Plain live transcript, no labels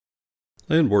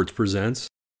Landboards presents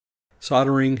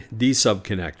Soldering D-sub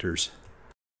connectors.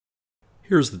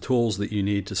 Here's the tools that you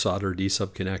need to solder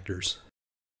D-sub connectors.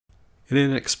 An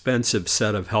inexpensive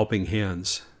set of helping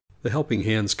hands. The helping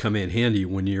hands come in handy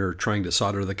when you're trying to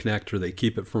solder the connector. They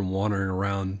keep it from wandering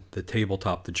around the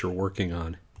tabletop that you're working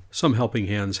on. Some helping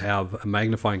hands have a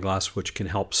magnifying glass which can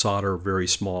help solder very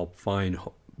small, fine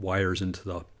wires into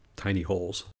the tiny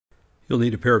holes. You'll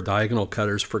need a pair of diagonal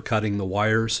cutters for cutting the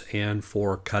wires and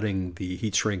for cutting the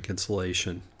heat shrink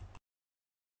insulation.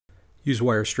 Use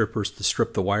wire strippers to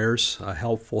strip the wires. A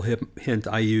helpful hint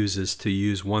I use is to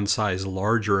use one size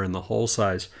larger in the hole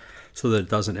size so that it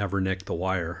doesn't ever nick the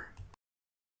wire.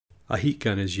 A heat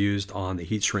gun is used on the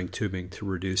heat shrink tubing to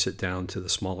reduce it down to the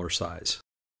smaller size.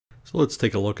 So let's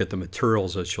take a look at the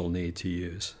materials that you'll need to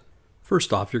use.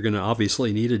 First off, you're going to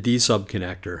obviously need a D-sub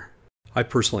connector. I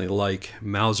personally like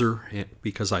Mauser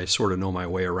because I sort of know my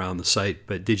way around the site,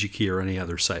 but DigiKey or any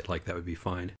other site like that would be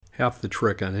fine. Half the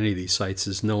trick on any of these sites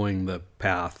is knowing the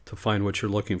path to find what you're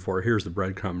looking for. Here's the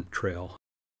breadcrumb trail.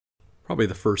 Probably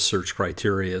the first search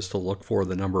criteria is to look for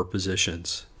the number of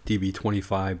positions,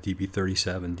 DB25,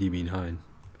 DB37, DB9.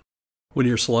 When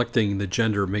you're selecting the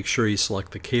gender, make sure you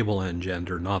select the cable end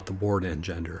gender, not the board end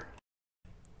gender.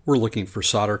 We're looking for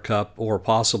solder cup or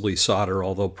possibly solder,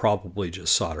 although probably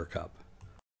just solder cup.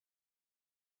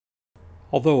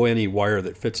 Although any wire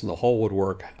that fits in the hole would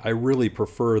work, I really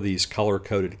prefer these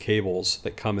color-coded cables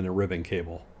that come in a ribbon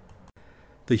cable.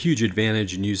 The huge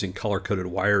advantage in using color-coded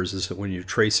wires is that when you're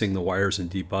tracing the wires and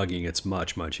debugging, it's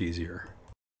much easier.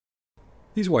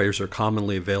 These wires are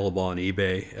commonly available on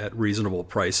eBay at reasonable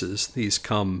prices. These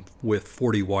come with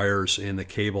 40 wires in the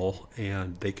cable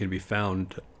and they can be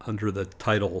found under the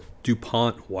title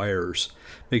DuPont wires.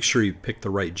 Make sure you pick the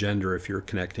right gender if you're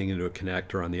connecting into a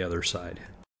connector on the other side.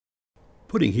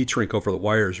 Putting heat shrink over the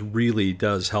wires really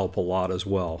does help a lot as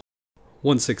well.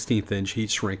 1/16 inch heat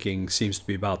shrinking seems to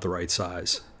be about the right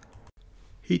size.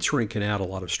 Heat shrink can add a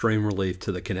lot of strain relief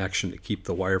to the connection to keep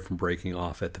the wire from breaking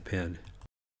off at the pin.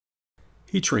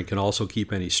 Heat shrink can also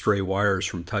keep any stray wires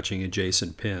from touching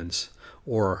adjacent pins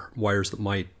or wires that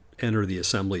might enter the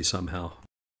assembly somehow.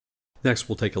 Next,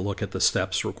 we'll take a look at the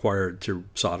steps required to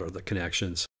solder the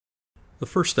connections. The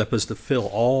first step is to fill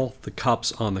all the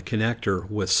cups on the connector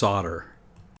with solder.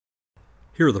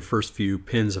 Here are the first few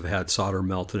pins have had solder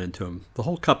melted into them. The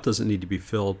whole cup doesn't need to be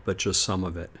filled, but just some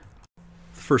of it.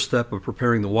 The first step of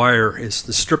preparing the wire is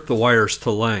to strip the wires to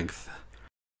length.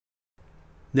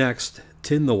 Next,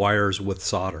 tin the wires with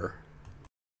solder.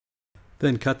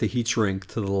 Then cut the heat shrink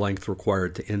to the length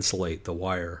required to insulate the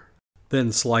wire.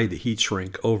 Then slide the heat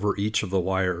shrink over each of the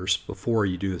wires before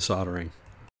you do the soldering.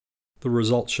 The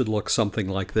result should look something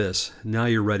like this. Now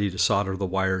you're ready to solder the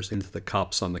wires into the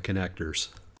cups on the connectors.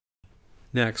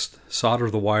 Next, solder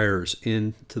the wires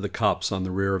into the cups on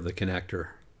the rear of the connector.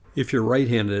 If you're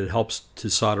right-handed, it helps to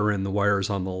solder in the wires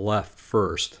on the left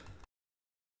first.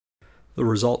 The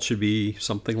result should be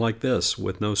something like this,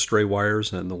 with no stray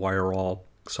wires and the wire all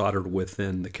soldered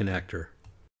within the connector.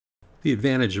 The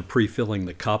advantage of pre-filling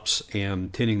the cups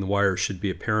and tinning the wires should be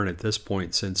apparent at this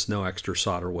point since no extra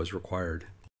solder was required.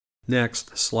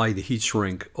 Next, slide the heat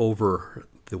shrink over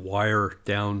the wire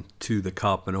down to the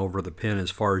cup and over the pin as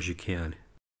far as you can.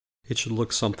 It should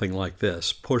look something like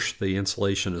this. Push the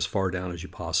insulation as far down as you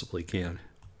possibly can.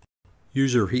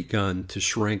 Use your heat gun to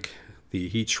shrink the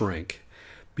heat shrink.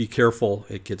 Be careful,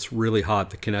 it gets really hot.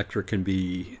 The connector can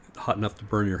be hot enough to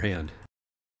burn your hand.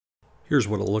 Here's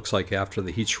what it looks like after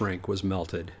the heat shrink was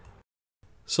melted.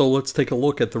 So let's take a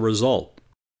look at the result.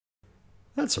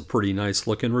 That's a pretty nice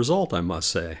looking result, I must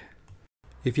say.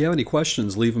 If you have any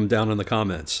questions, leave them down in the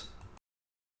comments.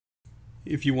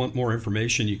 If you want more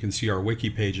information, you can see our wiki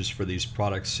pages for these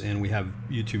products, and we have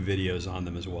YouTube videos on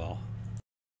them as well.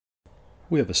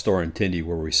 We have a store in Tindy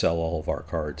where we sell all of our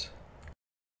cards.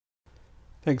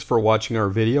 Thanks for watching our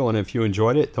video, and if you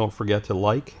enjoyed it, don't forget to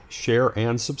like, share,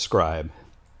 and subscribe.